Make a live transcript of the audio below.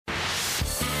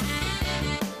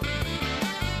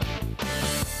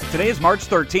Today is March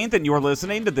 13th, and you're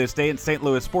listening to This Day in St.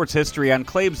 Louis Sports History on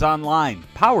Claves Online,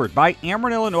 powered by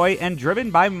Ameren, Illinois, and driven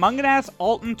by Mungenast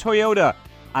Alton Toyota.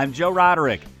 I'm Joe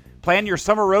Roderick. Plan your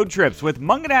summer road trips with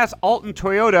Mungenast Alton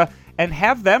Toyota and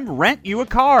have them rent you a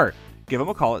car. Give them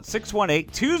a call at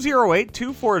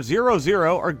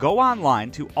 618-208-2400 or go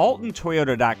online to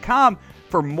altontoyota.com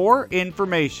for more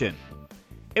information.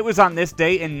 It was on this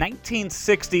day in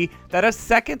 1960 that a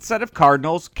second set of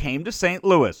Cardinals came to St.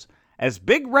 Louis, as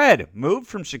Big Red moved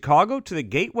from Chicago to the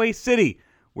Gateway City,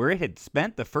 where it had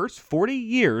spent the first 40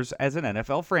 years as an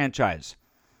NFL franchise.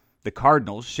 The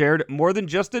Cardinals shared more than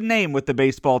just a name with the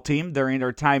baseball team during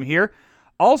their time here,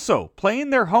 also playing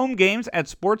their home games at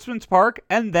Sportsman's Park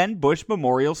and then Busch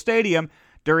Memorial Stadium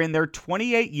during their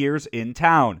 28 years in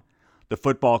town. The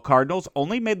football Cardinals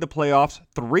only made the playoffs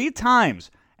 3 times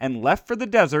and left for the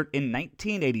desert in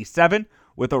 1987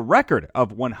 with a record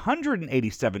of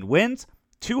 187 wins,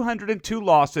 202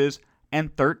 losses,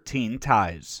 and 13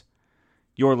 ties.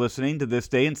 You're listening to This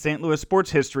Day in St. Louis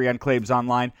Sports History on Claves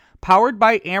Online, powered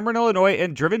by Ameren, Illinois,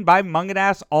 and driven by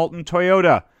Mungenast Alton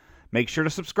Toyota. Make sure to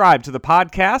subscribe to the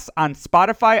podcast on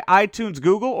Spotify, iTunes,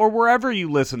 Google, or wherever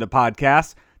you listen to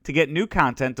podcasts to get new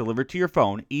content delivered to your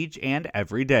phone each and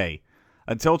every day.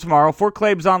 Until tomorrow, for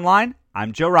Claves Online,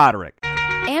 I'm Joe Roderick.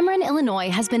 Ameren, Illinois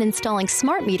has been installing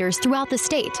smart meters throughout the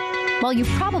state. While you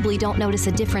probably don't notice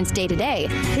a difference day to day,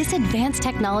 this advanced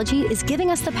technology is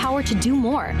giving us the power to do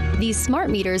more. These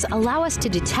smart meters allow us to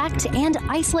detect and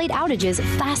isolate outages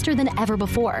faster than ever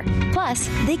before. Plus,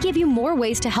 they give you more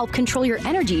ways to help control your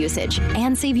energy usage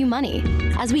and save you money.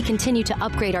 As we continue to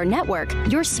upgrade our network,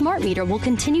 your smart meter will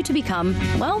continue to become,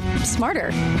 well,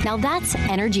 smarter. Now that's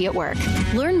energy at work.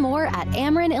 Learn more at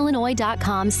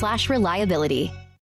amerenillinois.com/reliability.